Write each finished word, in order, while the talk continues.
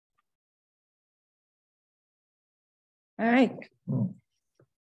All right.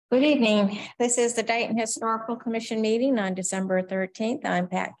 Good evening. This is the Dayton Historical Commission meeting on December 13th. I'm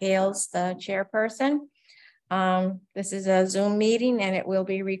Pat Gales, the chairperson. This is a Zoom meeting and it will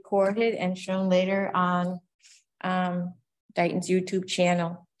be recorded and shown later on Dayton's YouTube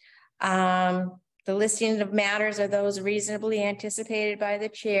channel. The listing of matters are those reasonably anticipated by the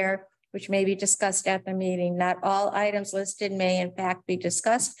chair, which may be discussed at the meeting. Not all items listed may in fact be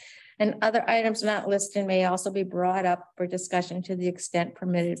discussed, and other items not listed may also be brought up for discussion to the extent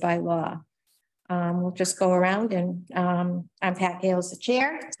permitted by law. We'll just go around and I'm Pat Gales, the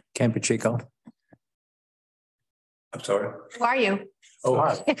chair. Ken Pacheco. I'm sorry. Who are you? Oh,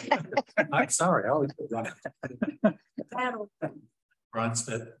 hi. I'm sorry. I always Ron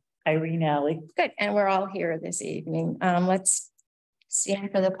Smith. Irene Alley. Good, and we're all here this evening. Let's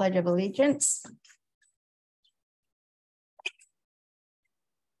stand for the Pledge of Allegiance.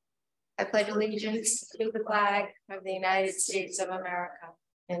 I pledge allegiance to the flag of the United States of America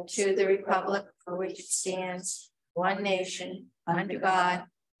and to the republic for which it stands, one nation, under God,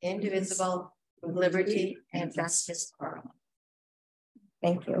 indivisible, with liberty and justice for all.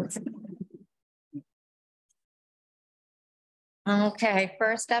 Thank you. Okay,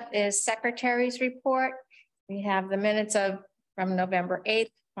 first up is Secretary's report. We have the minutes from November 8th,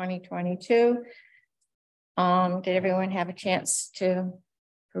 2022. Did everyone have a chance to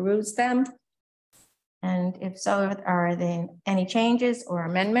peruse them? And if so, are there any changes or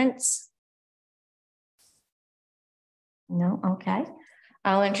amendments? No, okay.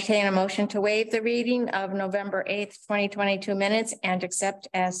 I'll entertain a motion to waive the reading of November 8th, 2022 minutes and accept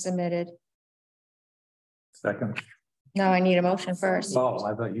as submitted. Second. No, I need a motion first. Oh,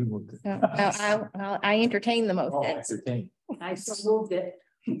 I thought you moved it. No, I entertain the motion. Oh, entertain. I so moved it.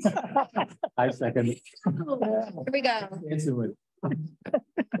 I second. Here we go. Instantly.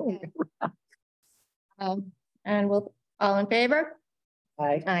 And we'll all in favor?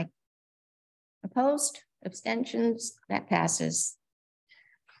 Aye. Aye. Opposed? Abstentions? That passes.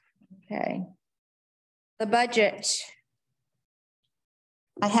 Okay. The budget.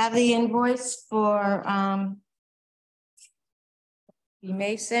 I have the invoice for B.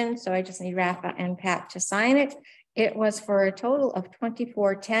 Mason, so I just need Rafa and Pat to sign it. It was for a total of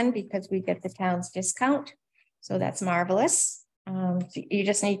 $24.10 because we get the town's discount. So that's marvelous. So you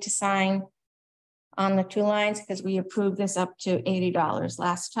just need to sign on the two lines because we approved this up to $80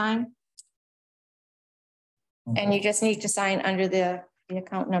 last time. Okay. And you just need to sign under the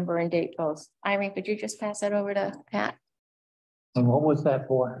account number and date both. Irene, could you just pass that over to Pat? And what was that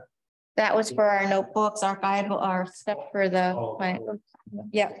for? That was for our notebooks, our Bible, our stuff for the client.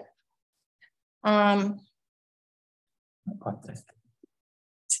 Yep.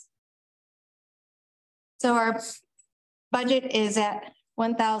 So our budget is at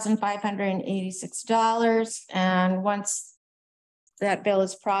 $1,586, and once that bill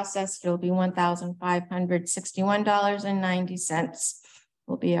is processed, it'll be $1,561.90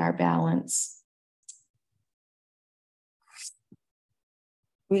 will be our balance.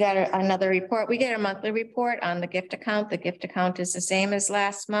 We got another report. We get a monthly report on the gift account. The gift account is the same as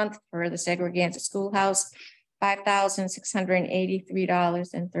last month for the Segregated Schoolhouse,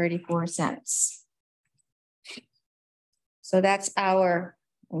 $5,683.34. So that's our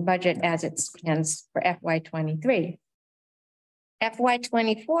budget as it stands for FY23.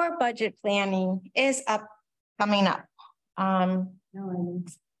 FY24 budget planning is coming up. As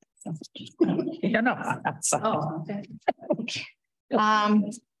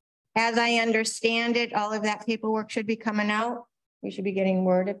I understand it, all of that paperwork should be coming out. We should be getting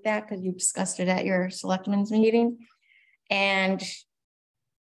word of that because you discussed it at your selectmen's meeting. And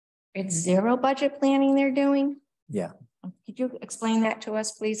it's zero budget planning they're doing. Yeah. Could you explain that to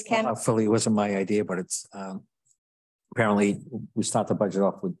us, please, Ken? Hopefully it wasn't my idea, but it's apparently we start the budget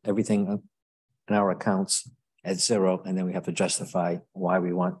off with everything in our accounts at zero, and then we have to justify why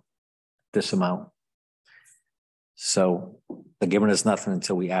we want this amount. So they're giving us nothing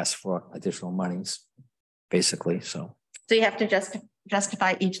until we ask for additional monies, basically. So you have to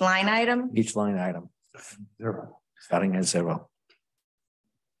justify each line item? Each line item. Zero. Starting at zero.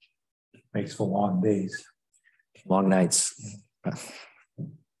 Makes for long days. Long nights.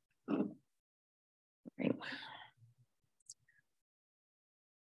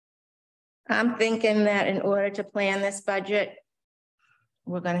 I'm thinking that in order to plan this budget,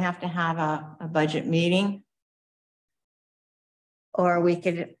 we're going to have a budget meeting. Or we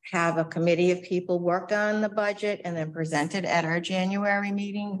could have a committee of people work on the budget and then present it at our January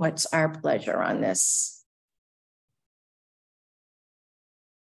meeting. What's our pleasure on this?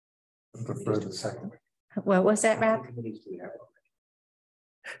 I prefer the second. What was that, Rap?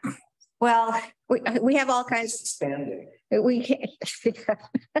 Well, we have all kinds, Expanding. we can't.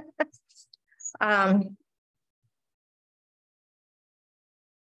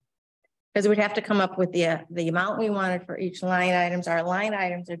 Because we'd have to come up with the amount we wanted for each line items. Our line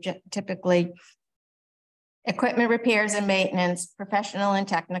items are typically equipment repairs and maintenance, professional and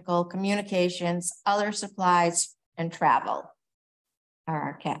technical, communications, other supplies, and travel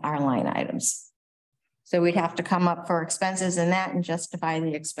are our line items. So we'd have to come up for expenses in that and justify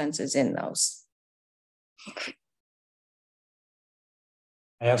the expenses in those.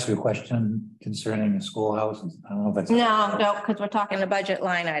 I asked you a question concerning the schoolhouses. I don't know if it's. No, because we're talking the budget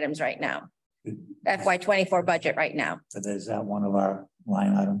line items right now. FY24 budget right now. But is that one of our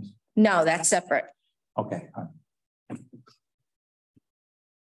line items? No, that's separate. Okay.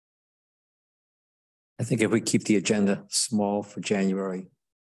 I think if we keep the agenda small for January,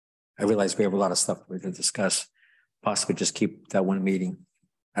 I realize we have a lot of stuff we're going to discuss, possibly just keep that one meeting.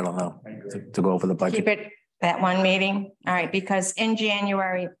 I don't know, to go over the budget. Keep it that one meeting. All right, because in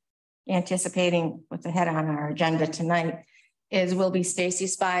January, anticipating what's ahead on our agenda tonight will be Stacy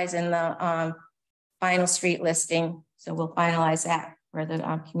Spies and the final street listing. So we'll finalize that for the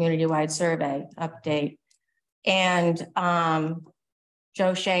community-wide survey update. And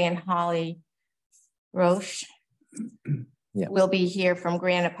Joe Shea and Holly Roche will be here from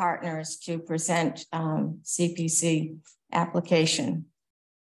Granite Partners to present CPC application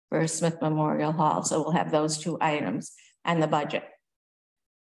for Smith Memorial Hall. So we'll have those two items and the budget.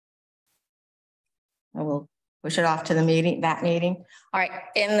 And we'll push it off to the meeting, that meeting. All right,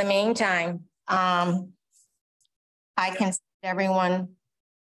 in the meantime, I can send everyone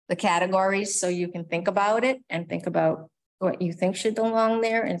the categories so you can think about it and think about what you think should belong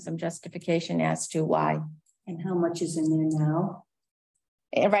there and some justification as to why. And how much is in there now?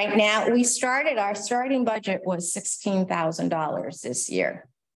 And right now, our starting budget was $16,000 this year.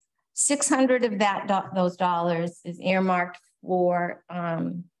 600 of those dollars is earmarked for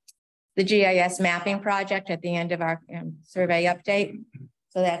the GIS mapping project at the end of our survey update.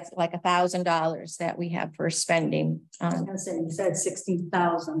 So that's like $1,000 that we have for spending. I was gonna say, you said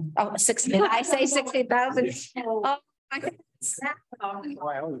 16,000. Oh, 16, did I say 60,000? Oh,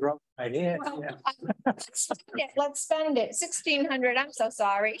 I was wrong. I did. Let's spend it. 1,600. I'm so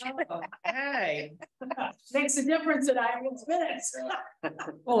sorry. Hey, makes a difference in Ireland's minutes.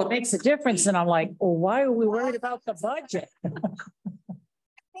 Well, it makes a difference. And I'm like, well, why are we worried about the budget? I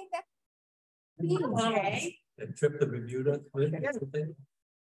think that's okay. The trip to Bermuda.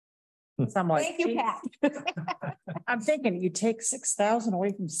 So I'm like, Thank you, Pat. I'm thinking you take 6,000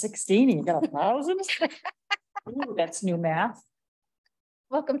 away from 16 and you got 1,000. Ooh, that's new math.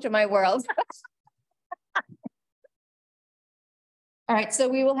 Welcome to my world. All right, so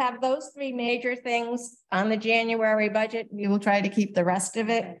we will have those three major things on the January budget. We will try to keep the rest of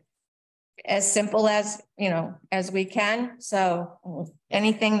it as simple as, as we can. So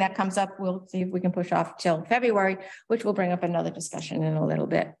anything that comes up, we'll see if we can push off till February, which will bring up another discussion in a little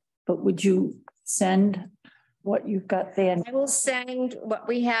bit. But would you send what you've got there? I will send what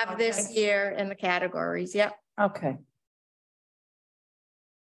we have this year in the categories. Yep. Okay.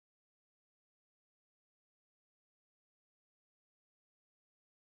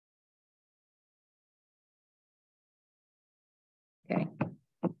 Okay.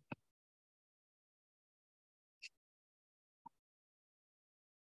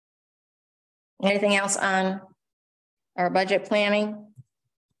 Anything else on our budget planning?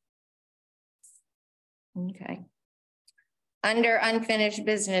 Okay. Under unfinished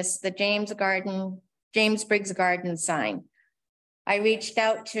business, the James Briggs Garden sign. I reached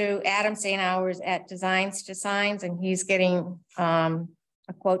out to Adam St. Hours at Designs to Signs, and he's getting a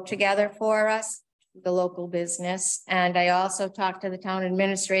quote together for us, the local business. And I also talked to the town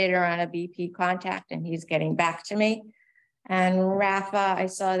administrator on a BP contact, and he's getting back to me. And Rafa, I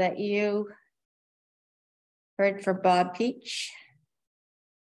saw that you heard from Bob Peach,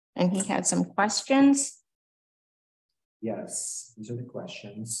 and he had some questions. Yes, these are the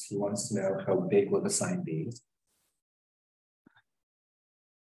questions. He wants to know how big will the sign be?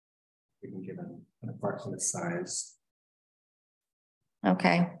 We can give him an approximate size.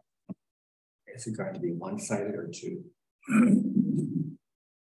 Okay. Is it going to be one-sided or two?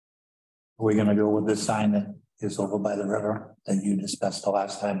 Are we gonna go with this sign that is over by the river that you discussed the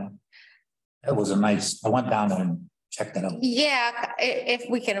last time? It was I went down there and checked it out. Yeah, if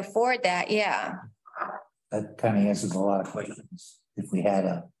we can afford that, yeah. That kind of answers a lot of questions. If we had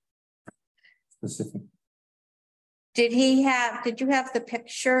a specific. Did you have the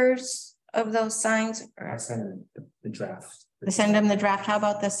pictures of those signs? I sent him the draft. Send them the draft. How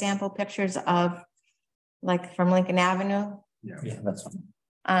about the sample pictures of, like, from Lincoln Avenue? Yeah. Yeah, that's fine.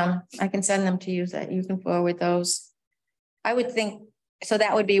 I can send them to you so that you can forward those. I would think, so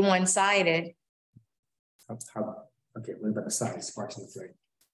that would be one-sided. Okay, what about the size, Parks and Rec?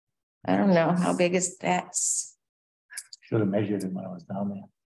 I don't know, how big is that? Should have measured it when I was down there.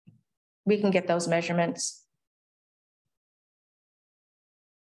 We can get those measurements.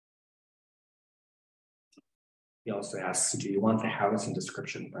 He also asks, do you want the housing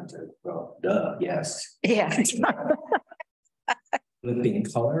description printed? Well, duh, yes. Yeah. Will it be in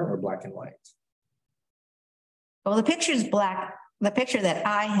color or black and white? Well, the picture's black. The picture that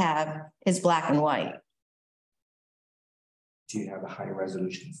I have is black and white. Do you have a high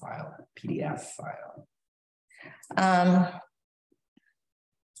resolution file, PDF file?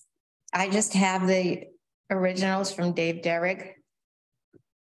 I just have the originals from Dave Derrick.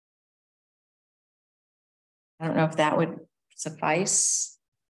 I don't know if that would suffice.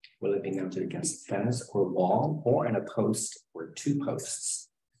 Will it be mounted against a fence or wall or in a post or 2 posts?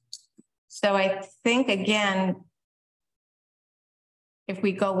 So I think, again, if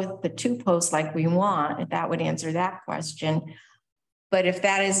we go with the 2 posts like we want, that would answer that question. But if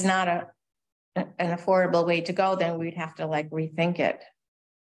that is not an affordable way to go, then we'd have to like rethink it.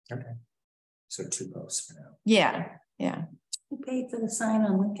 Okay. So 2 posts for now. Yeah, yeah. Who paid for the sign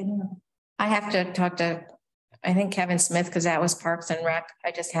on Lincoln Hill? I have to talk to, I think Kevin Smith, because that was Parks and Rec.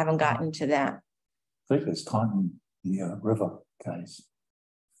 I just haven't gotten to that. I think it's Taunton, the river guys.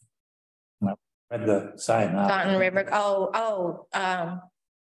 I read the sign. Taunton River,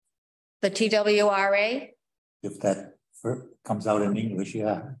 the TWRA, If that comes out in English,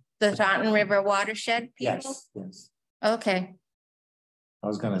 yeah. the Taunton River Watershed people? Yes, yes. Okay, I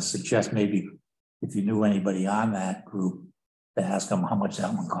was gonna suggest maybe if you knew anybody on that group, to ask them how much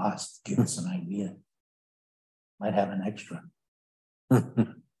that one costs, give us an idea. Might have an extra.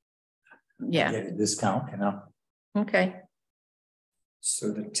 yeah, Get a discount, you know. okay,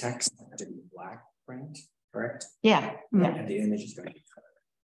 So the text had to be black print, correct? yeah. And the image is going to be color.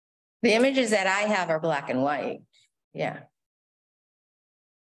 The images that I have are black and white, yeah.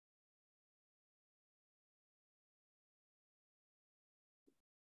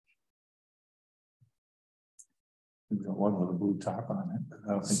 We've got one with a blue top on it, but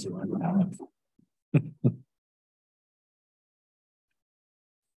I don't think you want to have it.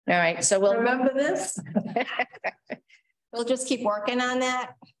 All right, so we'll Remember this? we'll just keep working on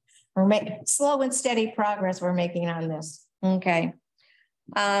that. We're making slow and steady progress we're making on this. Okay.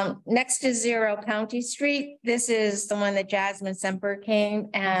 Next is 0 County Street. This is the one that Jasmine Semper came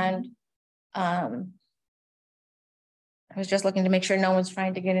and I was just looking to make sure no one's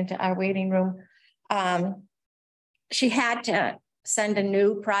trying to get into our waiting room. She had to send a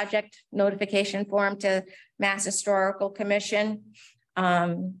new project notification form to Mass Historical Commission.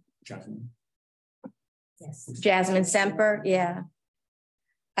 Jasmine. Yes. Jasmine Semper, yeah.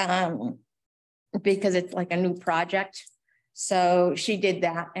 Because it's like a new project. So she did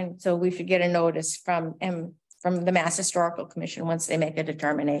that. And so we should get a notice from the Mass Historical Commission once they make a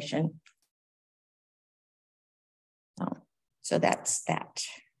determination. So that's that.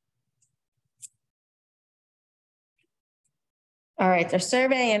 All right, the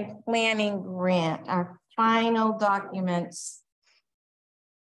survey and planning grant, our final documents.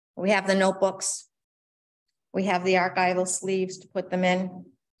 We have the notebooks. We have the archival sleeves to put them in.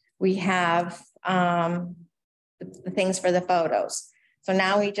 We have the things for the photos. So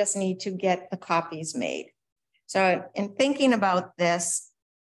now we just need to get the copies made. So in thinking about this,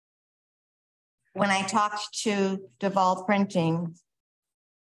 when I talked to Deval Printing,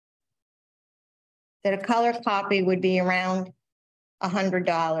 that a color copy would be around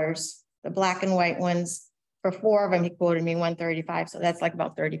 $100. The black and white ones, for 4 of them, he quoted me $135. So that's like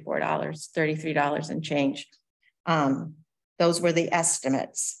about $34, $33 and change. Those were the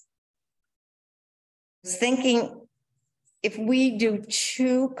estimates. I was thinking if we do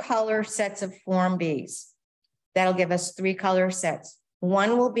 2 color sets of Form Bs, that'll give us 3 color sets.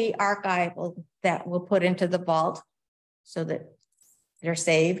 One will be archival that we'll put into the vault so that they're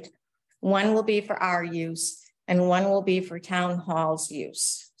saved. One will be for our use and one will be for town hall's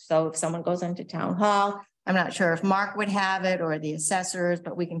use. So if someone goes into town hall, I'm not sure if Mark would have it or the assessors,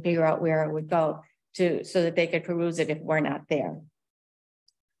 but we can figure out where it would go to so that they could peruse it if we're not there.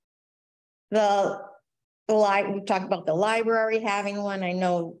 We talked about the library having one. I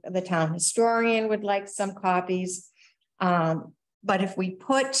know the town historian would like some copies. But if we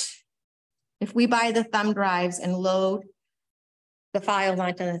buy the thumb drives and load the files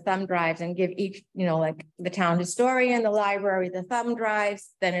onto the thumb drives and give each, like the town historian, the library, the thumb drives,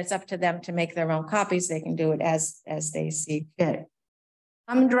 then it's up to them to make their own copies. They can do it as they see fit.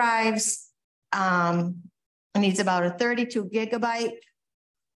 Thumb drives needs about a 32 gigabyte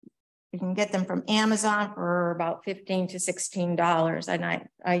You can get them from Amazon for about $15 to $16, and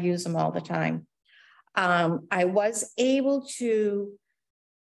I use them all the time. I was able to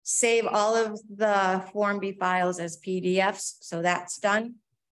save all of the Form B files as PDFs, so that's done.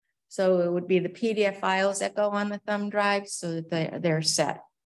 So it would be the PDF files that go on the thumb drive so that they're set.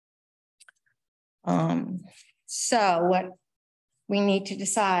 So what we need to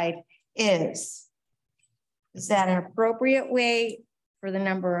decide is that an appropriate way for the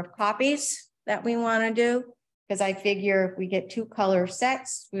number of copies that we want to do? Because I figure if we get 2 color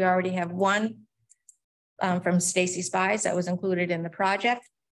sets, we already have one from Stacy Spies that was included in the project.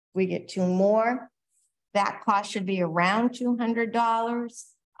 We get 2 more. That cost should be around $200.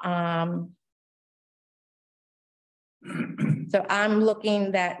 So I'm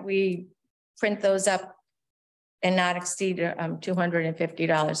looking that we print those up and not exceed $250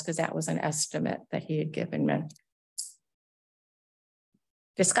 because that was an estimate that he had given me.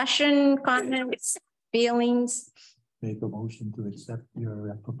 Discussion, comments, feelings? Make a motion to accept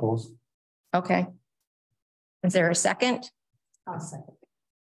your proposal. Okay. Is there a second? I'll second.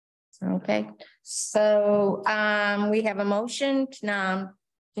 Okay, so we have a motion to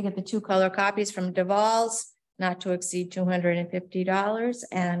get the 2 color copies from Duval's, not to exceed $250,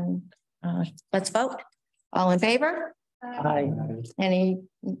 and let's vote. All in favor? Aye. Any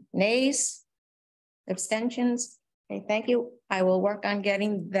nays? Abstentions? Okay, thank you. I will work on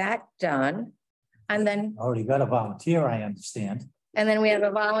getting that done. And then Already got a volunteer, I understand. we have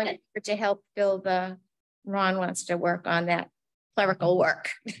a volunteer to help fill the, Ron wants to work on that clerical work.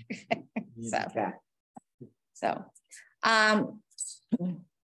 So,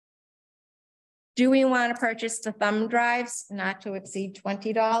 do we want to purchase the thumb drives not to exceed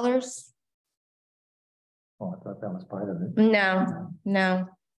 $20? Oh, I thought that was part of it. No.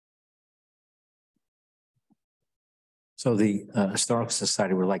 So the Historical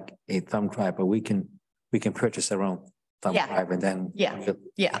Society would like a thumb drive, but we can purchase our own thumb Yeah. drive and then Yeah. we'll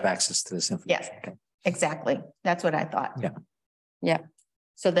have access to this information. Yeah. Okay. Exactly. That's what I thought. Yeah. Yeah.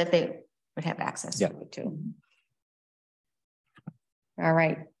 So that they would have access to Yeah. it too. All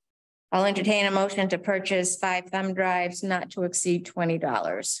right. I'll entertain a motion to purchase 5 thumb drives not to exceed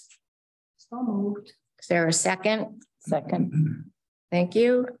 $20. So moved. Is there a second? Second. Thank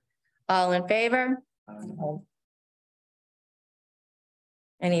you. All in favor?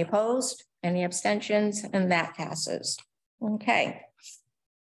 Any opposed? Any abstentions? And that passes. Okay.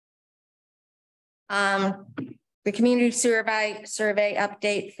 The community survey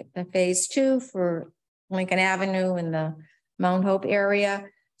update, the phase 2 for Lincoln Avenue in the Mount Hope area.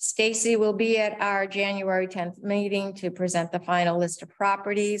 Stacy will be at our January 10th meeting to present the final list of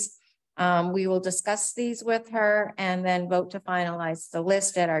properties. We will discuss these with her and then vote to finalize the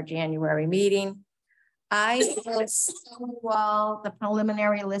list at our January meeting. I will send you all the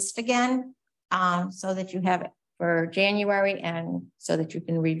preliminary list again, so that you have it for January and so that you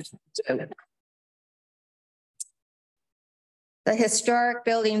can read it. The historic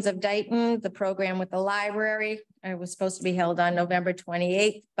buildings of Dayton, the program with the library, it was supposed to be held on November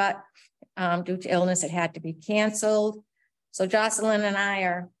 28th, but due to illness, it had to be canceled. So Jocelyn and I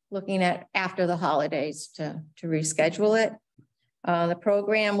are looking at after the holidays to reschedule it. The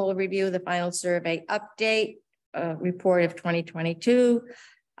program will review the final survey update report of 2022,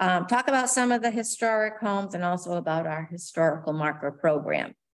 talk about some of the historic homes and also about our historical marker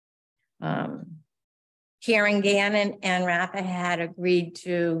program. Karen Gannon and Rafa had agreed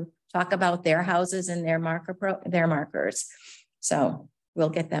to talk about their houses and their markers. So we'll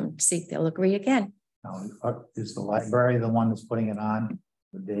get them to see if they'll agree again. Now, is the library the one that's putting it on?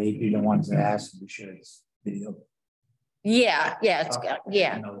 Would they be the ones that asked to share this video? Yeah, yeah.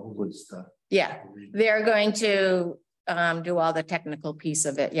 You know, who was the- Yeah, they're going to do all the technical piece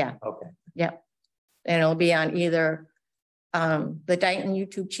of it. Yeah, Okay. and it'll be on either the Dayton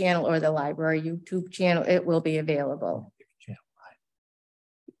YouTube channel or the library YouTube channel. It will be available.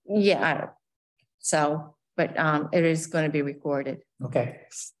 Yeah. So, but it is going to be recorded. Okay.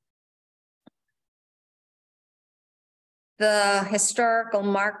 The historical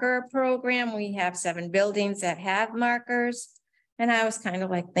marker program, we have 7 buildings that have markers. And I was kind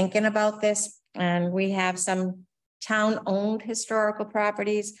of like thinking about this, and we have some town-owned historical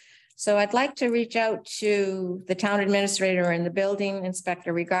properties. So I'd like to reach out to the town administrator and the building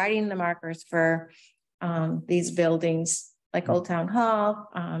inspector regarding the markers for these buildings like Old Town Hall,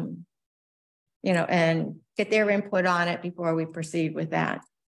 you know, and get their input on it before we proceed with that.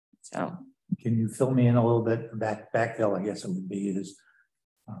 So. Can you fill me in a little bit backfill, I guess it would be is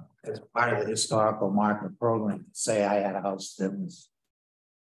as part of the historical marker program, say I had a house that was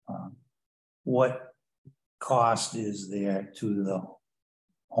what cost is there to the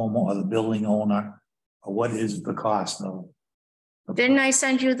home or the building owner? Or what is the cost of? Didn't I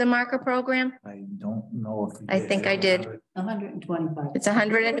send you the marker program? I don't know if. you I think I did. $125. It's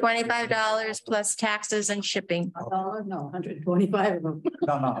 $125 plus taxes and shipping. $1, no, 125 of them.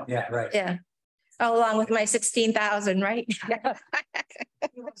 No, yeah, right. Yeah. Oh, along with my 16,000, right?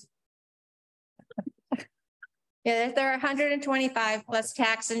 Yeah, there are 125 plus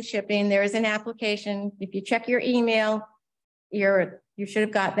tax and shipping. There is an application. If you check your email, you should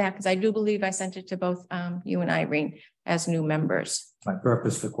have got that because I do believe I sent it to both you and Irene as new members. My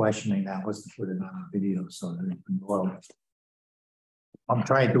purpose for questioning that was to put it on a video so that it can go. I'm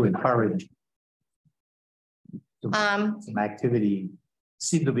trying to encourage some activity.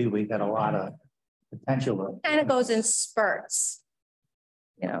 Seems to be we got a lot of potential. Kind of goes in spurts,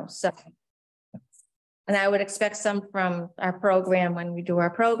 you know, so. And I would expect some from our program. When we do our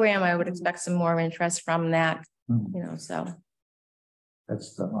program, I would expect some more interest from that, you know, so.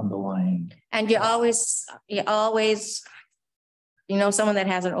 That's the underlying. And you always, you know, someone that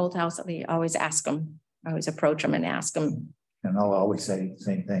has an old house, you always ask them, always approach them and ask them. And I'll always say the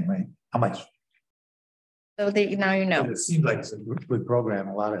same thing, right? How much? So that now you know. It seems like it's a good program.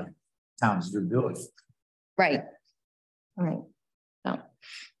 A lot of towns do it. Right. Right. So,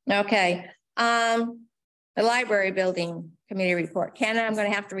 okay. The library building committee report. Ken, I'm going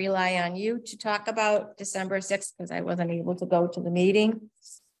to have to rely on you to talk about December 6th because I wasn't able to go to the meeting.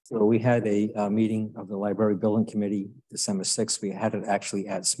 So we had a meeting of the library building committee, December 6th. We had it actually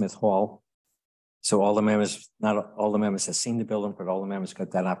at Smith Hall. So all the members, not all the members have seen the building, but all the members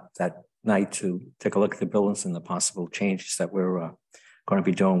got that up that night to take a look at the buildings and the possible changes that we're going to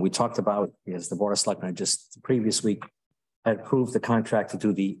be doing. We talked about, as the Board of Selectmen just the previous week had approved the contract to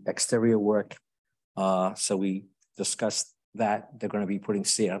do the exterior work. So we discussed that they're going to be putting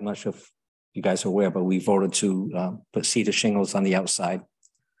cedar. I'm not sure if you guys are aware, but we voted to put cedar shingles on the outside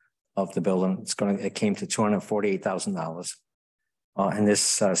of the building. It came to $248,000. And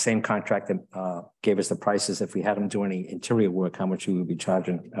this same contract that gave us the prices if we had them do any interior work, how much we would be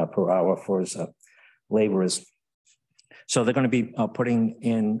charging per hour for his laborers. So they're going to be putting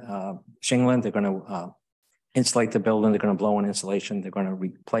in shingling. They're going to insulate the building. They're going to blow in insulation. They're going to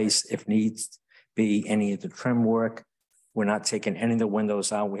replace, if needs be, any of the trim work. We're not taking any of the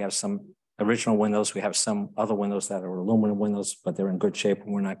windows out. We have some original windows. We have some other windows that are aluminum windows, but they're in good shape,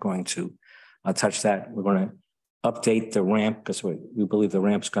 and we're not going to touch that. We're going to update the ramp because we believe the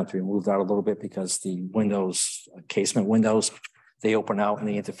ramp's going to be moved out a little bit because the windows, casement windows, they open out and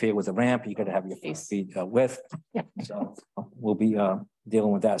they interfere with the ramp. You got to have your feet width. Yeah. So we'll be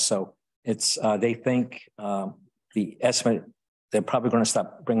dealing with that. So it's they think the estimate, they're probably going to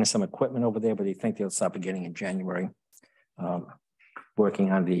start bringing some equipment over there, but they think they'll start beginning in January,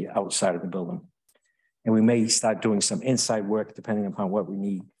 working on the outside of the building. And we may start doing some inside work depending upon what we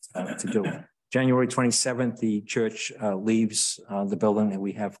need to do. January 27th, the church leaves the building and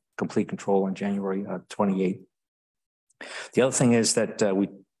we have complete control on January 28th. The other thing is that we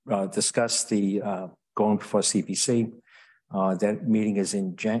discussed the going before CPC. That meeting is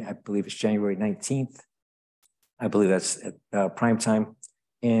in I believe it's January 19th. I believe that's at prime time.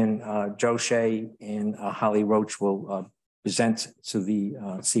 And Joe Shea and Holly Roach will present to the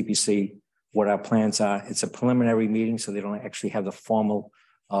CPC what our plans are. It's a preliminary meeting, so they don't actually have the formal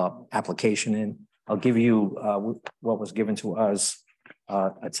application in. I'll give you what was given to us,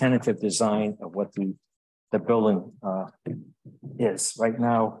 a tentative design of what the building is. Right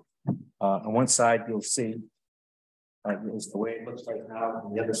now, on one side, you'll see is the way it looks right now.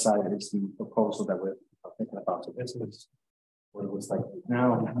 On the other side is the proposal that we're thinking about. So this is what it looks like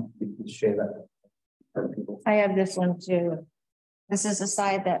now. We can share that with people. I have this one too. This is the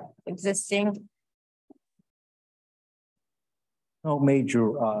side that existing. No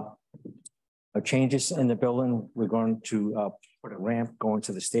major changes in the building. We're going to put a ramp going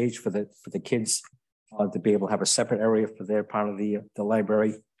to the stage for the kids to be able to have a separate area for their part of the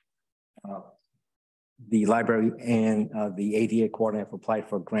library. The library and the ADA coordinator have applied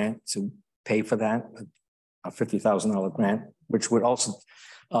for a grant to pay for that, a $50,000 grant, which would also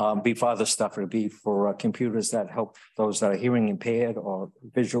be for other stuff. It would be for computers that help those that are hearing impaired or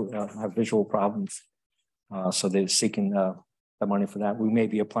visual have visual problems. So they're seeking the money for that. We may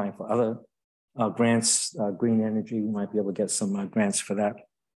be applying for other grants, green energy. We might be able to get some grants for that.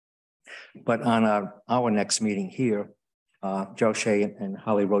 But on our next meeting here, Joe Shea and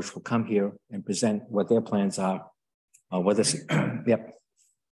Holly Roach will come here and present what their plans are. Whether yep.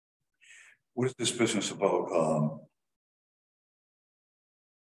 What is this business about?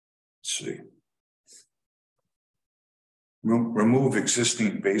 Let's see. Remove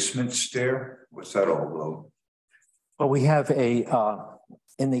existing basement stair. What's that all about? Well, we have a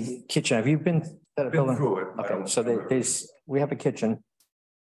In the kitchen, have you been to the Been building? through it. I Okay, don't so remember. we have a kitchen.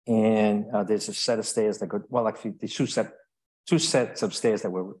 And there's a set of stairs that go, well, actually, the two sets of stairs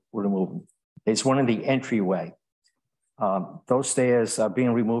that we're removing. There's one in the entryway. Those stairs are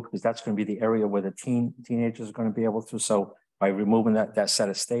being removed because that's going to be the area where the teenagers are going to be able to. So by removing that set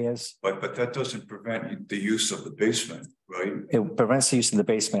of stairs, But that doesn't prevent the use of the basement, right? it prevents the use of the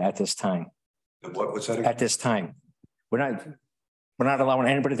basement at this time. What was that? At this time, we're not allowing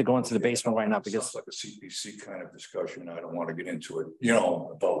anybody to go into the basement right now because Sounds like a CPC kind of discussion. I don't want to get into it,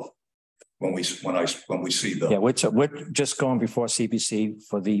 about when we see yeah, the. we're just going before CPC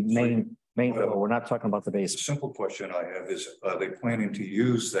for the main floor. We're not talking about the The basement. simple question I have is, are they planning to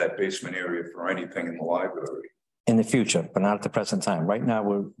use that basement area for anything in the library? In the future, but not at the present time. Right now,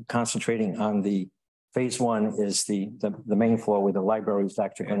 we're concentrating on the phase one is the main floor where the library is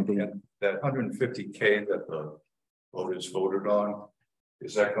actually going to be. And that $150K that the voters voted on,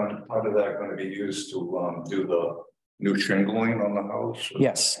 is that part of that going to be used to do the new shingling on the house?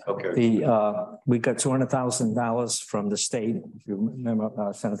 Yes, Okay. we got $200,000 from the state. If you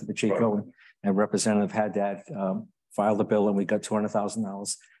remember, Senator Pacheco and Representative Haddad filed the bill, and we got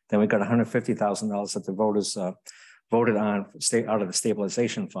 $200,000. Then we got $150,000 that the voters voted on out of the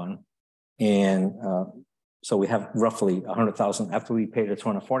stabilization fund, and so we have roughly $100,000. After we paid the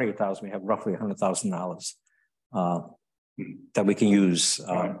 $248,000, we have roughly $100,000 that we can use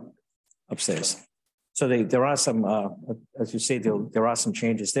upstairs. So there are some, as you say, there are some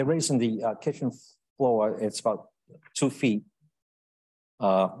changes. They're raising the kitchen floor. It's about 2 feet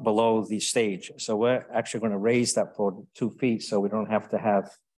below the stage. So we're actually going to raise that floor 2 feet so we don't have to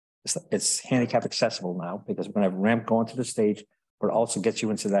have, it's handicap accessible now because we're going to have a ramp going to the stage, but it also gets you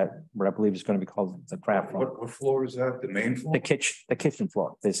into that, what I believe is going to be called the craft room. What floor is that? The main floor? The kitchen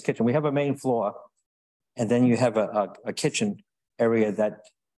floor. This kitchen. We have a main floor, and then you have a kitchen area that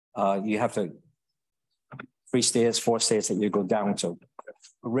you have to 3 stairs, 4 stairs that you go down to.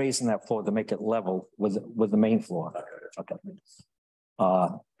 We're raising that floor to make it level with the main floor. Okay.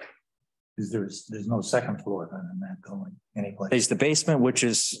 There's no second floor then in that building anyway. There's the basement, which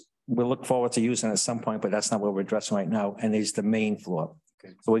is we'll look forward to using at some point, but that's not what we're addressing right now. And there's the main floor.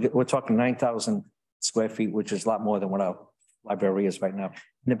 Okay. So we're talking 9,000 square feet, which is a lot more than what our library is right now.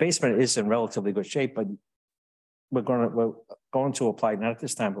 And the basement is in relatively good shape, but we're going to apply, not at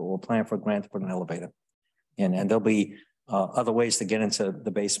this time, but we'll plan for a grant to put an elevator. And there'll be other ways to get into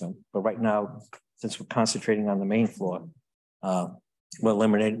the basement. But right now, since we're concentrating on the main floor, we're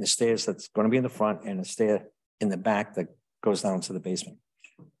eliminating the stairs that's going to be in the front and a stair in the back that goes down to the basement.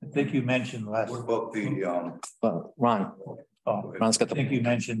 I think you mentioned last. What about the, Ron, Oh, Ron's got I think you the,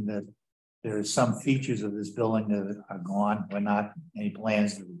 mentioned that there are some features of this building that are gone. We're not any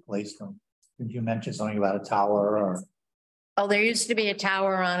plans to replace them. Did you mention something about a tower or? Oh, there used to be a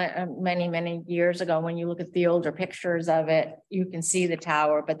tower on it many, many years ago. When you look at the older pictures of it, you can see the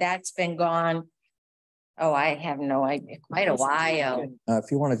tower, but that's been gone. Oh, I have no idea, quite a while.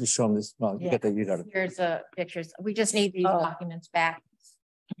 if you want to just show them this, well, you Yeah. got that, you got it. Here's the pictures. We just need these documents back.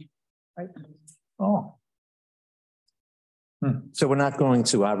 Oh, So we're not going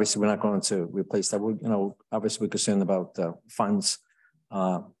to, obviously, we're not going to replace that. We're, obviously we're concerned about funds.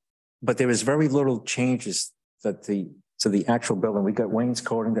 But there is very little changes that to the actual building. We got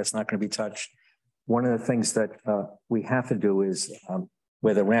wainscoting that's not going to be touched. One of the things that we have to do is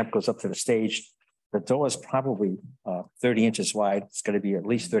where the ramp goes up to the stage, the door is probably 30 inches wide. It's going to be at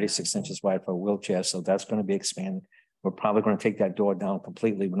least 36 inches wide for a wheelchair. So that's going to be expanded. We're probably going to take that door down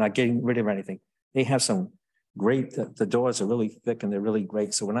completely. We're not getting rid of anything. They have some great, the doors are really thick and they're really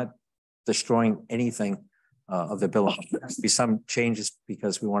great. So we're not destroying anything of the building. There has to be some changes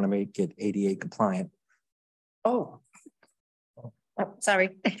because we want to make it ADA compliant. Oh, sorry.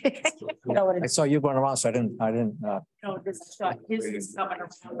 I saw you going around, so I didn't. No, this is not, his is coming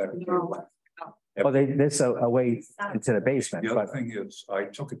around. Well, there's a way into the basement, the other but thing is, I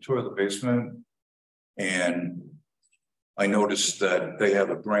took a tour of the basement and I noticed that they have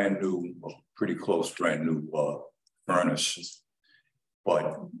a brand new, pretty close brand new furnace.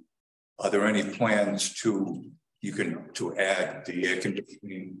 But are there any plans to add the air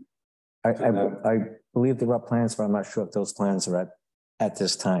conditioning? I believe there are plans, but I'm not sure if those plans are at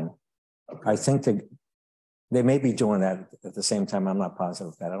this time. I think they may be doing that at the same time. I'm not positive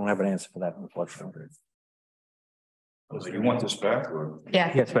of that. I don't have an answer for that, unfortunately. So you want this back or?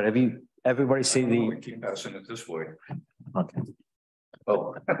 Yeah. Yes, but everybody see We the, keep passing it this way. okay.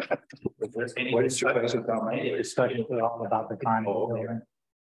 Oh. What is your basic comment? discussions at all about the Carnegie building?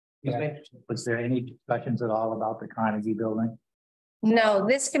 Was there any discussions at all about the Carnegie building? No,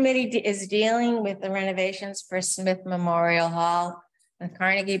 this committee is dealing with the renovations for Smith Memorial Hall. The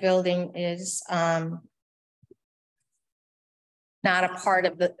Carnegie Building is not a part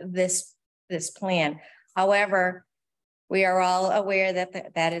of this plan. However, we are all aware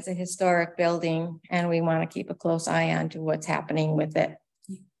that that is a historic building and we want to keep a close eye on to what's happening with it.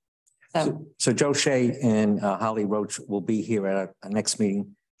 So Joe Shea and Holly Roach will be here at our next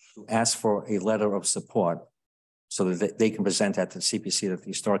meeting to ask for a letter of support so that they can present at the CPC that the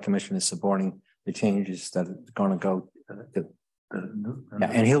Historic Commission is supporting the changes that are going to go. And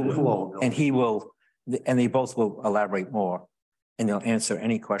they both will elaborate more and they'll answer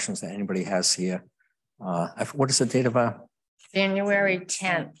any questions that anybody has here. What is the date of our? January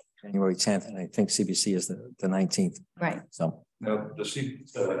 10th. January 10th, and I think CPC is the 19th. Right. So Now, the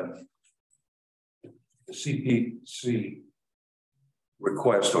CPC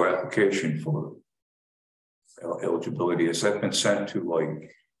request or application for eligibility, has that been sent to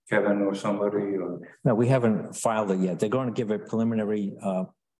like Kevin or somebody? Or? no, we haven't filed it yet. They're going to give a preliminary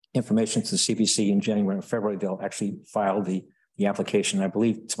information to the CPC in January and February. They'll actually file the application. I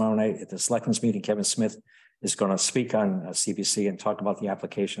believe tomorrow night at the Selectmen's meeting, Kevin Smith is going to speak on CPC and talk about the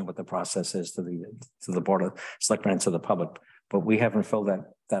application, what the process is to the Board of Selectmen and to the public. But we haven't filled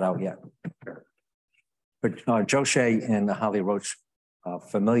that out yet. But Joe Shea and Holly Roach are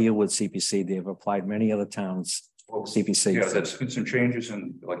familiar with CPC. They have applied many other towns. CPC. Yeah, there's been some changes,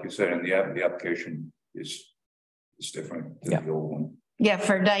 and like you said, in the application is different than the old one. Yeah,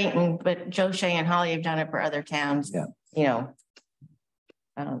 for Dayton, but Joe Shea and Holly have done it for other towns. Yeah. You know.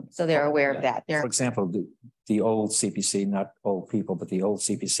 So they're aware of that. For example, the old CPC, not old people, but the old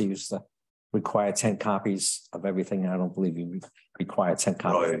CPC used to require 10 copies of everything. I don't believe you require 10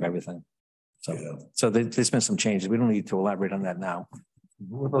 copies of everything. So, so there's been some changes. We don't need to elaborate on that now.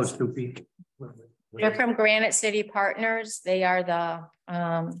 Who are those two people? They're from Granite City Partners. They are the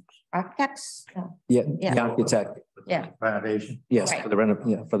architects. Yeah, Yeah. the architect. Yeah. Renovation. Yes, Right. for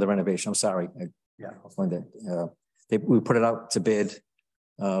the renovation. I'm sorry. I'll find it. We put it out to bid.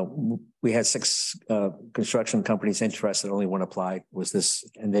 We had 6 construction companies interested. Only one applied. Was this,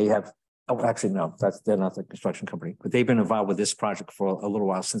 and they have. Oh, actually, no. They're not the construction company, but they've been involved with this project for a little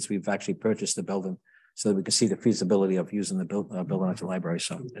while since we've actually purchased the building, so that we can see the feasibility of using the building as a library.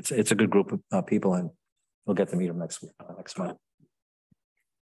 So it's a good group of people, and we'll get to meet them next month.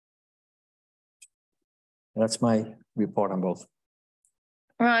 That's my report on both.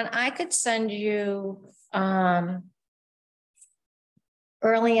 Ron, I could send you,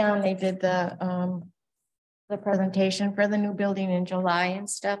 early on, they did the presentation for the new building in July and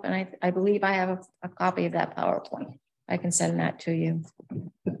stuff. And I believe I have a copy of that PowerPoint. I can send that to you.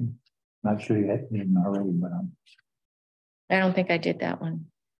 Not sure you had it already, but I don't think I did that one.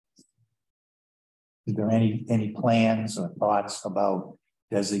 is there any plans or thoughts about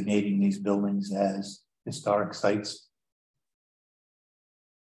designating these buildings as historic sites?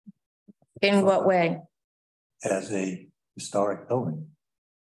 In what way? As a historic building?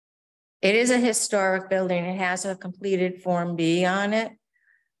 It is a historic building. It has a completed Form B on it.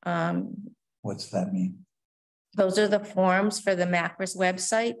 What's that mean? Those are the forms for the Macris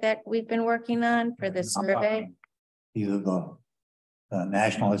website that we've been working on for the survey. Either the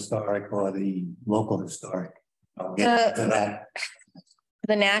National Historic or the local historic. I'll get to that.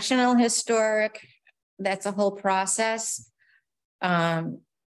 The National Historic, that's a whole process. It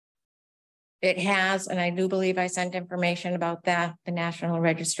has, and I do believe I sent information about that, the National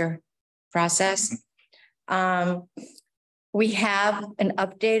Register process. We have an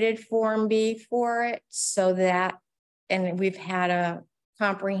updated Form B for it, so that, and we've had a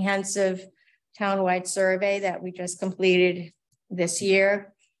comprehensive townwide survey that we just completed this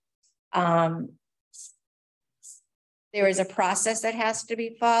year. There is a process that has to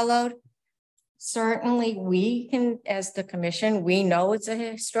be followed. Certainly we can, as the commission, we know it's a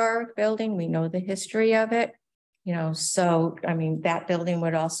historic building. We know the history of it. You know, so, I mean, that building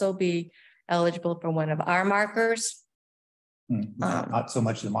would also be eligible for one of our markers. Not so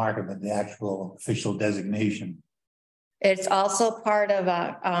much the marker, but the actual official designation. It's also part of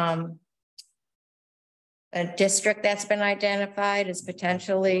a district that's been identified as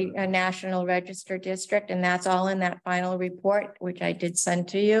potentially a National Register district, and that's all in that final report, which I did send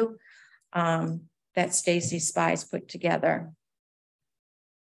to you, that Stacy Spies put together.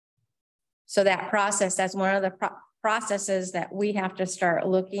 So that process, that's one of the processes that we have to start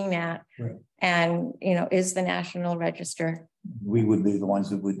looking at. Right. And, you know, is the National Register. We would be the ones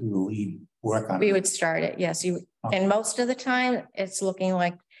that would do the lead work on it. We would start it, yes. And most of the time, it's looking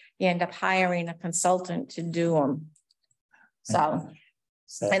like you end up hiring a consultant to do them. So,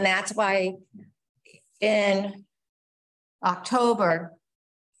 and that's why in October,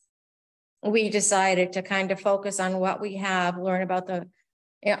 we decided to kind of focus on what we have, learn about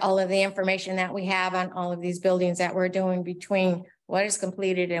all of the information that we have on all of these buildings that we're doing between what is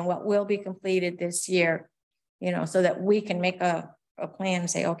completed and what will be completed this year, so that we can make a plan and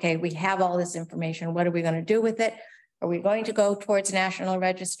say, okay, we have all this information. What are we going to do with it? Are we going to go towards National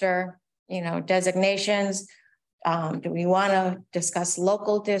Register, designations? Do we want to discuss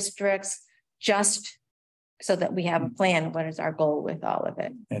local districts, just so that we have a plan? What is our goal with all of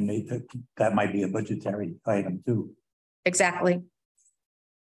it? And that might be a budgetary item too. Exactly.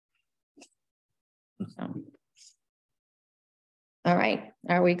 So. All right,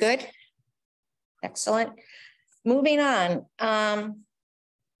 are we good? Excellent. Moving on.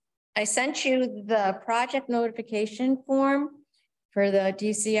 I sent you the project notification form for the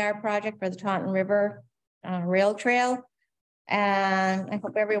DCR project for the Taunton River Rail Trail. And I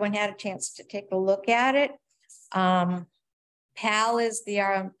hope everyone had a chance to take a look at it. PAL is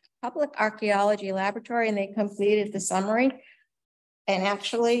the Public Archaeology Laboratory, and they completed the summary. And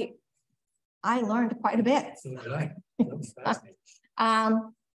actually, I learned quite a bit.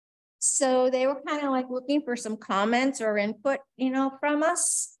 So they were kind of like looking for some comments or input, from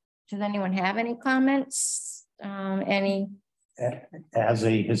us. Does anyone have any comments? As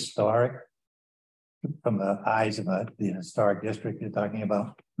a historic, from the eyes of the historic district you're talking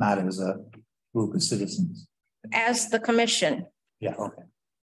about, not as a group of citizens. As the commission. Yeah, okay.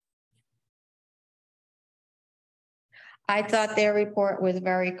 I thought their report was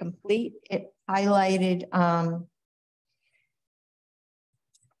very complete. It highlighted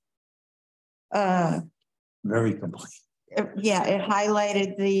very complete. Yeah, it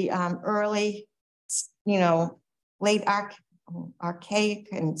highlighted the early, late archaic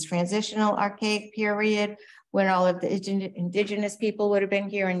and transitional archaic period, when all of the indigenous people would have been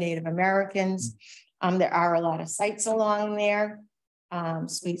here and Native Americans. There are a lot of sites along there.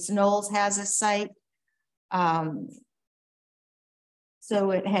 Sweets Knolls has a site.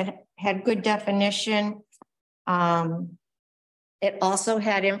 So it had good definition. It also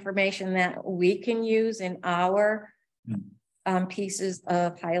had information that we can use in our pieces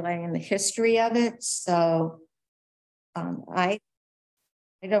of highlighting the history of it. So I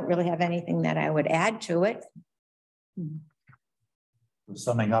don't really have anything that I would add to it.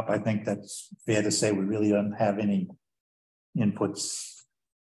 Summing up, I think that's fair to say we really don't have any inputs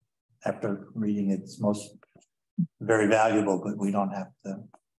after reading it. It's most very valuable, but we don't have to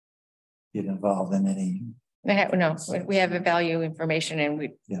get involved in any. No, we have a value information, and we.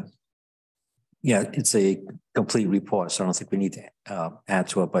 Yeah, it's a complete report, so I don't think we need to add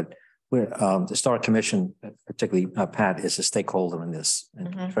to it, but we're, the Historic Commission, particularly Pat, is a stakeholder in this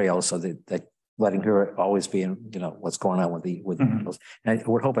trail, so that letting her always be in, what's going on with the and I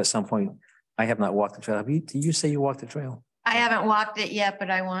would hope at some point. I have not walked the trail. Did you say you walked the trail? I haven't walked it yet, but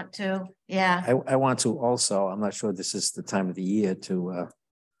I want to. Yeah, I want to also. I'm not sure this is the time of the year to.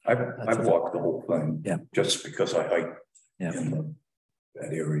 I've walked the whole thing. Yeah, just because I hike in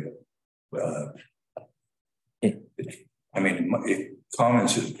that area.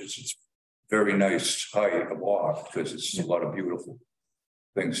 Commons is very nice hike to walk because it's a lot of beautiful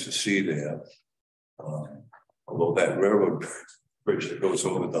things to see there. Although that railroad bridge that goes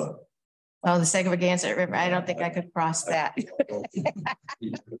over the Segregated River, I don't think I could cross that.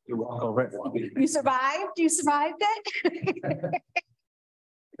 You survived? You survived it?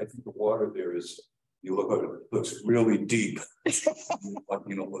 I think the water there is, you look at it, looks really deep. And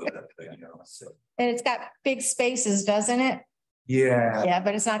it's got big spaces, doesn't it? Yeah. Yeah,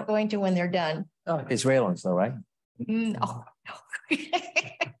 but it's not going to when they're done. Oh, it's railings though, right? No.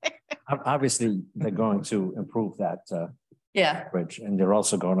 Obviously, they're going to improve that bridge, and they're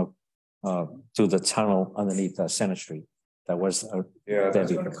also going to do the tunnel underneath Center Street. That was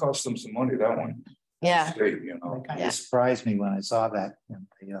that's going to cost them some money. That one. Yeah. State, It surprised me when I saw that in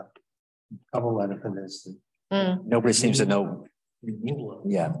the cover letter for this. Nobody seems to know.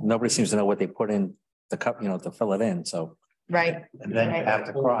 Yeah, nobody seems to know what they put in the cup, to fill it in. So right, and then you have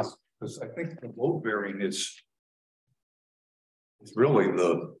to cross. Because I think the load bearing is really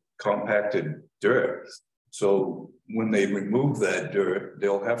the compacted dirt. So when they remove that dirt,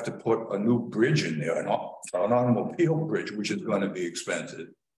 they'll have to put a new bridge in there, an automobile bridge, which is going to be expensive,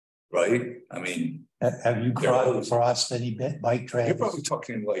 right? I mean, have you crossed any bike trails? You're probably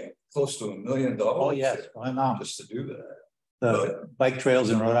talking like close to $1 million. Oh yes, I know. Just to do that. The bike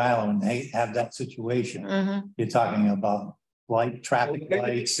trails in Rhode Island, they have that situation. You're talking about light traffic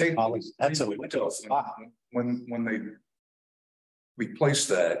lights. That's a when they replace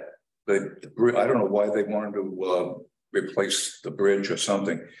that, I don't know why they wanted to replace the bridge or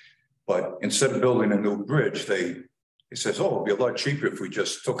something, but instead of building a new bridge, they he says, oh, it'd be a lot cheaper if we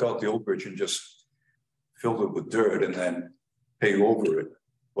just took out the old bridge and just filled it with dirt and then pay over it.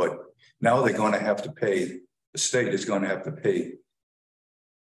 But now they're going to have to pay, the state is going to have to pay.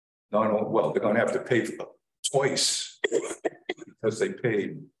 No, well, they're going to have to pay twice because they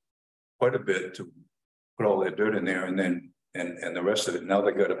paid quite a bit to put all that dirt in there, and then and the rest of it. Now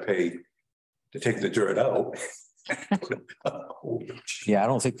they got to pay to take the dirt out. Yeah, I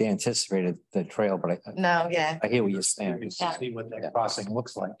don't think they anticipated the trail, but No, yeah. I hear what you're saying. It's to see what that crossing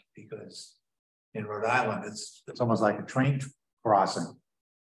looks like, because in Rhode Island, it's almost like a train crossing.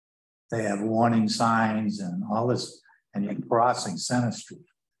 They have warning signs and all this, and you're crossing Center Street.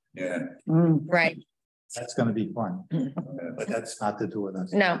 Yeah. Right. That's gonna be fun, but that's not to do with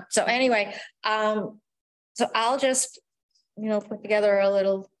us. No. So anyway, so I'll just, put together a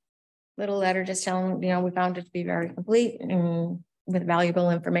little letter, just telling, we found it to be very complete and with valuable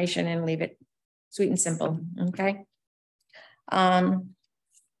information, and leave it sweet and simple. Okay. All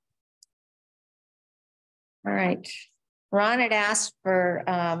right. Ron had asked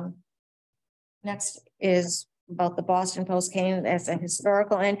for, next is about the Boston Post Cane as a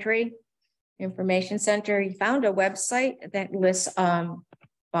historical entry information center. He found a website that lists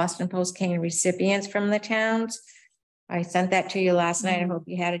Boston Post Cane recipients from the towns. I sent that to you last night. I hope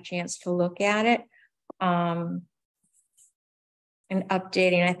you had a chance to look at it. And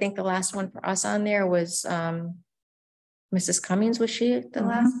updating. I think the last one for us on there was Mrs. Cummings. Was she the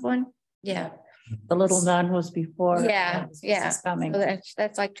last one? Yeah. The little nun was before. Yeah, yeah. Coming. So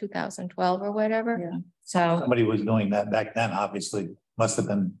that's like 2012 or whatever. Yeah. So. Somebody was doing that back then, obviously, must have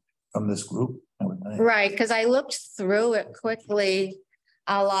been from this group. I would think. Right, because I looked through it quickly,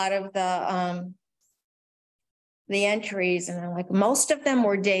 a lot of the entries, and I'm like, most of them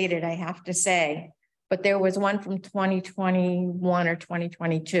were dated, I have to say, but there was one from 2021 or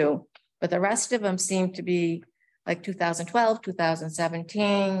 2022, but the rest of them seem to be like 2012,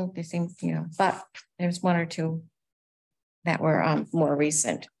 2017. They seem, but there's one or two that were more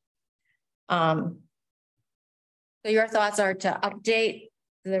recent. So your thoughts are to update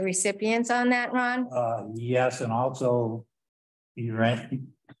the recipients on that, Ron? Yes, and also you ran,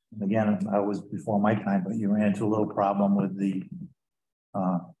 again, I was before my time, but you ran into a little problem with the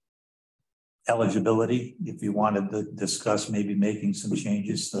eligibility. If you wanted to discuss maybe making some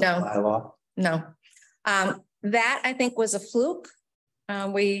changes to the bylaw. No. That I think was a fluke.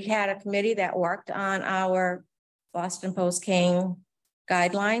 We had a committee that worked on our Boston Post Cane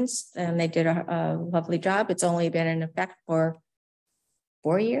guidelines, and they did a lovely job. It's only been in effect for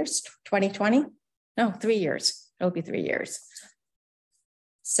 4 years, 2020? No, 3 years. It'll be 3 years.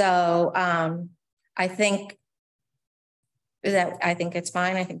 So I think it's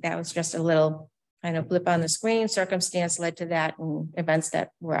fine. I think that was just a little kind of blip on the screen. Circumstance led to that, and events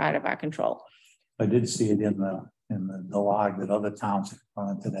that were out of our control. I did see it in the log that other towns have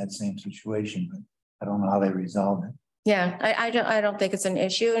run into that same situation, but I don't know how they resolved it. Yeah, I don't think it's an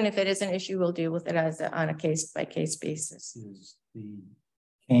issue, and if it is an issue, we'll deal with it on a case by case basis. Is the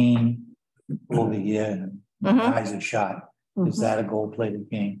cane over here and eyes are shot? Is that a gold plated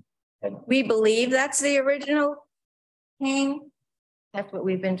cane? We believe that's the original cane. That's what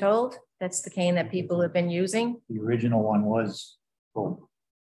we've been told. That's the cane that people have been using. The original one was gold.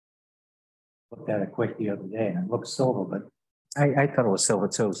 Looked at it quick the other day and it looked silver, but I thought it was silver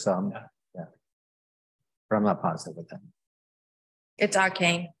too, so yeah. But I'm not positive with that. It's our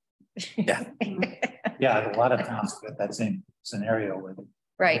cane. Yeah. yeah, a lot of towns got that same scenario with it.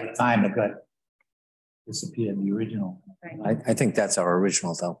 Right. At the time it got disappeared, the original. Right. I think that's our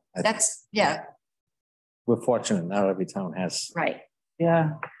original though. That's, yeah. We're fortunate not every town has. Right.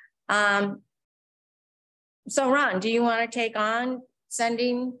 Yeah. So Ron, do you want to take on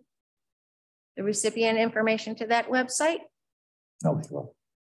sending the recipient information to that website? No, sure.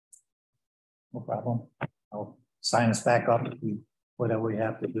 No problem. I'll sign us back up if we, whatever we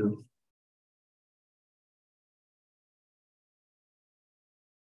have to do.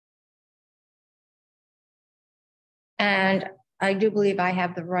 And I do believe I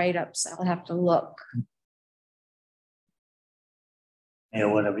have the write-ups. I'll have to look. Yeah,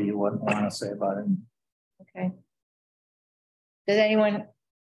 whatever you want to say about it. Okay. Does anyone,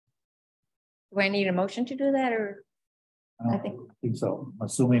 do I need a motion to do that, or? I don't think so.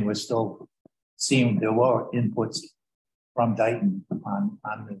 Assuming we're still seeing there were inputs from Dayton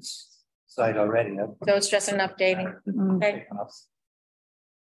on this site already. So it's just an updating. Okay.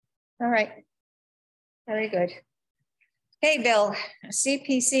 All right. Very good. Hey, Bill,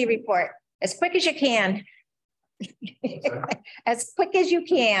 CPC report, as quick as you can. As quick as you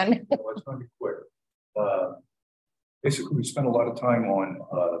can. Well, it's going to be quick. Basically, we spent a lot of time on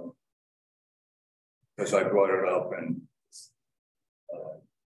because I brought it up and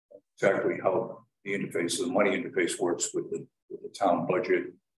exactly how the interface, the money interface works with the town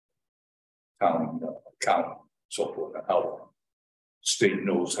budget, town account, so forth, and how state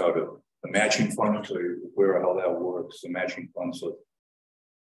knows how to, the matching funds, so you're aware of how that works, the matching funds.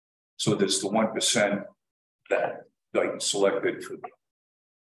 So there's the 1% that Dayton selected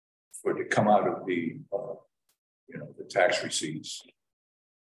for to come out of the, the tax receipts.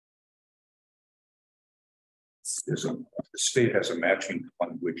 The state has a matching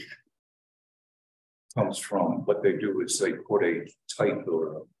fund which comes from, what they do is they put a type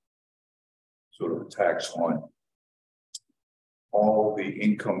or a sort of a tax on all the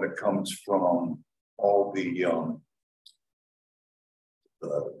income that comes from all the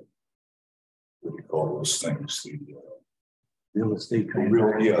what do you call those things? The Real estate.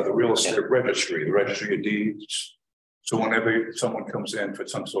 the real estate registry, the registry of deeds. So whenever someone comes in for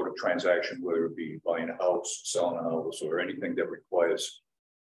some sort of transaction, whether it be buying a house, selling a house, or anything that requires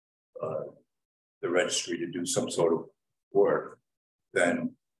the registry to do some sort of work,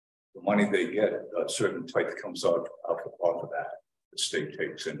 then the money they get, a certain type comes out of that. The state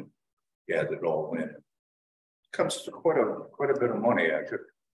takes and gathers it all in. It comes to quite a bit of money, actually,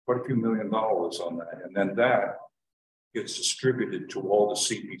 quite a few $1 million on that, and then that gets distributed to all the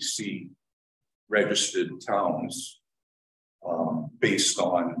CPC registered towns based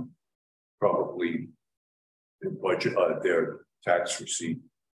on probably their budget, their tax receipt.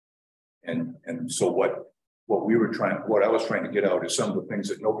 And so what I was trying to get out is some of the things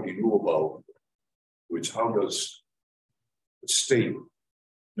that nobody knew about, which how does the state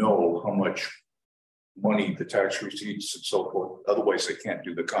know how much money the tax receipts and so forth, otherwise they can't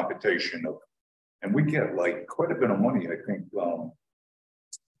do the computation of, and we get like quite a bit of money, I think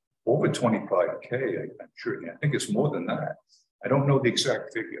over 25K, I'm sure, I think it's more than that. I don't know the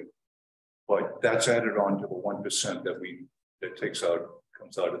exact figure, but that's added on to the 1% that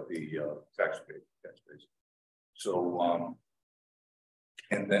comes out of the tax base. So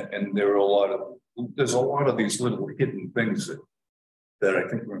and there are there's a lot of these little hidden things that I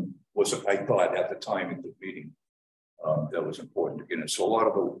think I thought at the time in the meeting that was important to get in. So a lot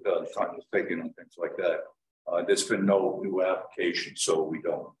of the time was taken on things like that. There's been no new application, so we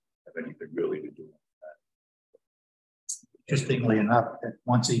don't have anything really to do with that. Interestingly enough, that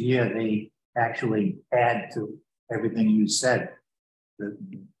once a year they actually add to everything you said. The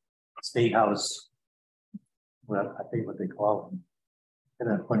State House, well, I think what they call them.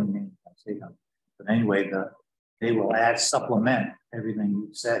 They're not putting in State House. But anyway, they will supplement everything you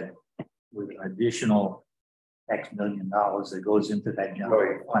said with an additional X $1 million that goes into that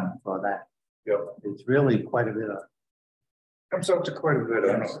general fund for that. Yep. It's really quite a bit of. Comes up to quite a bit.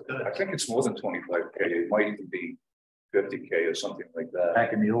 I think it's more than 25K. It might even be 50K or something like that.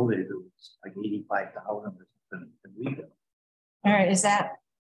 Back in the old days, it was like 85,000 or something. All right, is that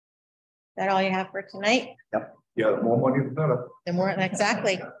all you have for tonight? Yep. Yeah, the more money, the better. The more,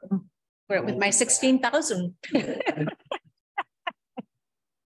 exactly. With my 16,000.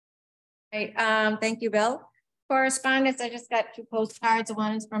 Right, thank you, Bill. Correspondence, I just got 2 postcards.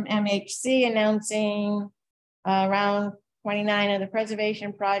 One is from MHC announcing round 29 of the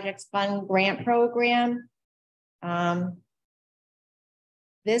Preservation Projects Fund Grant Program.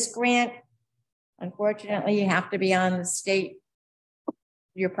 This grant, unfortunately, you have to be on the state.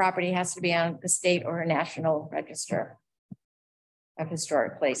 Your property has to be on the state or a national register of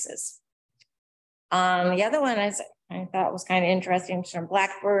historic places. The other one I thought was kind of interesting from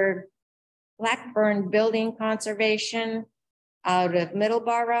Blackburn Building Conservation out of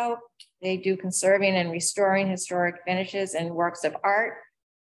Middleborough. They do conserving and restoring historic finishes and works of art,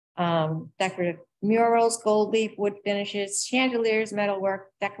 decorative murals, gold leaf, wood finishes, chandeliers, metalwork,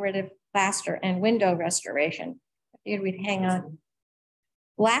 decorative plaster, and window restoration. I figured we'd hang on.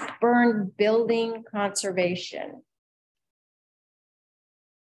 Blackburn Building Conservation.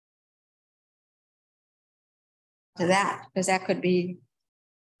 To that, because that could be,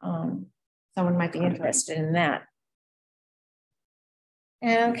 someone might be interested in that.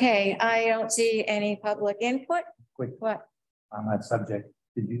 Okay, I don't see any public input. Quick. What? On that subject,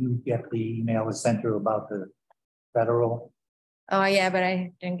 did you get the email I sent her about the federal? Oh, yeah, but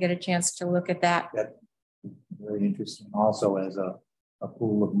I didn't get a chance to look at that. That's very interesting. Also, as a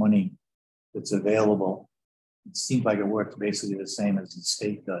pool of money that's available, it seems like it works basically the same as the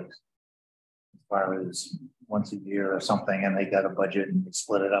state does. As far as once a year or something, and they got a budget and they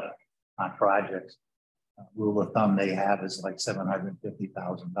split it up on projects. Rule of thumb they have is like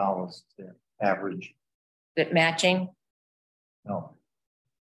 $750,000 their average. Is it matching? No.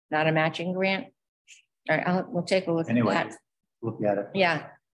 Not a matching grant? All right, we'll take a look Anyway, at that. look at it. Yeah.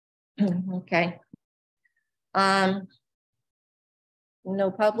 Okay. No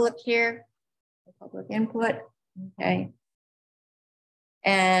public here, no public input, okay.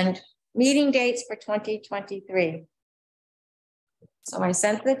 And meeting dates for 2023. So I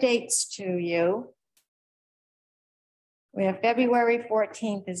sent the dates to you. We have February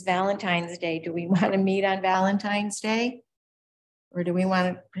 14th is Valentine's Day. Do we want to meet on Valentine's Day? Or do we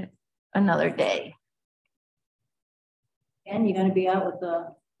want to pick another day? And you're gonna be out with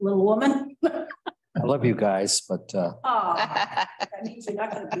the little woman? I love you guys, but Oh, that means you're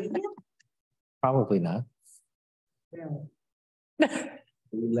not gonna be here? probably not. Really?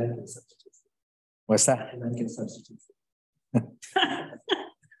 Lent substitute. What's that? Lent substitute. Well,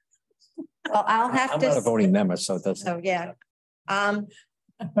 I'll have I'm not a to, voting member, so it doesn't. so yeah. But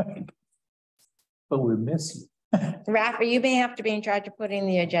we miss you. Rafa, you may have to be in charge of putting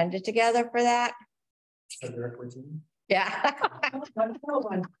the agenda together for that. February 14th. Yeah. To go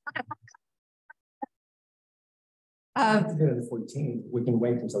to the 14th, we can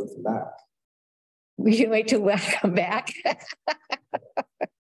wait until it's back. We can wait till we come back.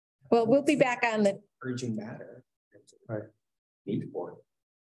 Well, we'll be back on the, Urging matter. Right. Need for it.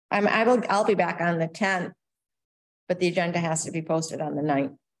 I'll be back on the 10th. But the agenda has to be posted on the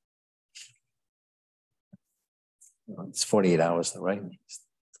 9th. It's 48 hours, though, right?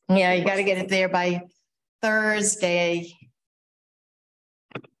 Yeah, you gotta get it there by Thursday.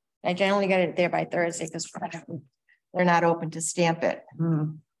 I generally get it there by Thursday because they're not open to stamp it.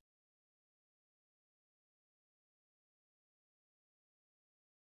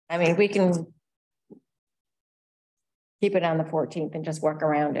 I mean, we can keep it on the 14th and just work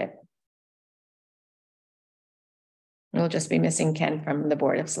around it. We'll just be missing Ken from the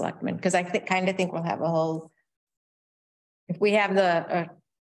Board of Selectmen, because I kind of think we'll have a whole, if we have the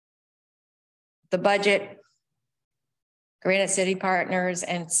budget, Granite City Partners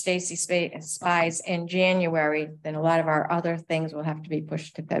and Stacy Spies in January, then a lot of our other things will have to be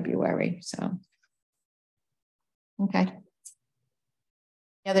pushed to February, so. Okay.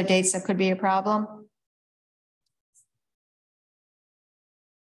 The other dates that could be a problem?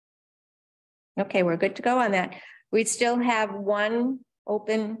 Okay, we're good to go on that. We still have one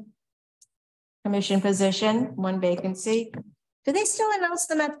open commission position, one vacancy. Do they still announce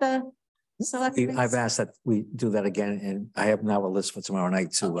them at the select? I've asked that we do that again, and I have now a list for tomorrow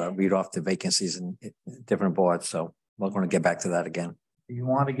night to read off the vacancies in different boards, so we're going to get back to that again. Do you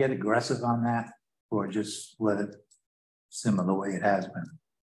want to get aggressive on that or just let it simmer the way it has been?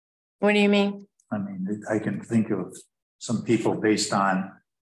 What do you mean? I mean, I can think of some people based on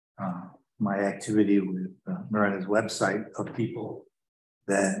my activity with Miranda's website of people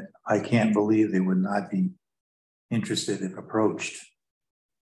that I can't believe they would not be interested if approached.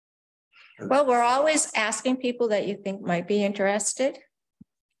 Well, we're always asking people that you think might be interested.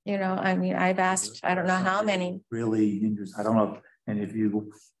 You know, I mean, I've asked, I don't know how many. Really interested. I don't know. And if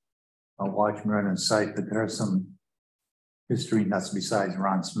you watch Miranda's site, but there are some history nuts besides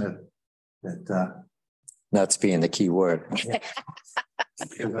Ron Smith that That's being the key word.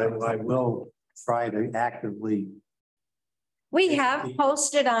 I will try to actively. We have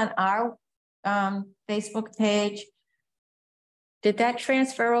posted on our Facebook page. Did that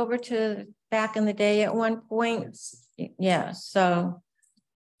transfer over to back in the day at one point? Yeah, so.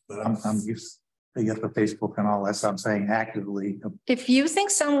 But I'm used to get the Facebook and all that, so I'm saying actively. If you think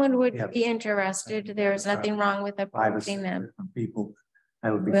someone would Yeah. be interested, there's nothing wrong with 5 or approaching 6 them. different people.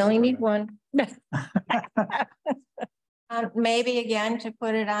 I would be. We only need one. Maybe again to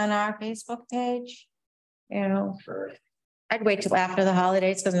put it on our Facebook page. You know, I'd wait till after the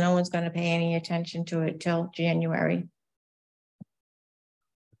holidays because no one's going to pay any attention to it till January.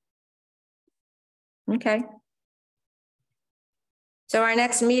 Okay. So our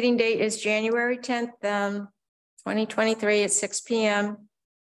next meeting date is January 10th, 2023 at 6 p.m.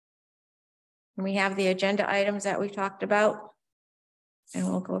 And we have the agenda items that we talked about. And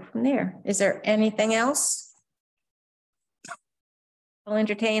we'll go from there. Is there anything else? I'll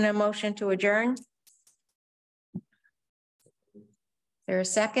entertain a motion to adjourn. Is there a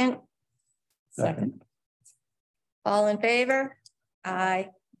second? Second. All in favor? Aye.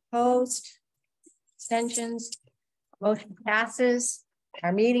 Opposed? Abstentions? Motion passes.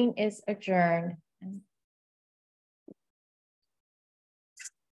 Our meeting is adjourned.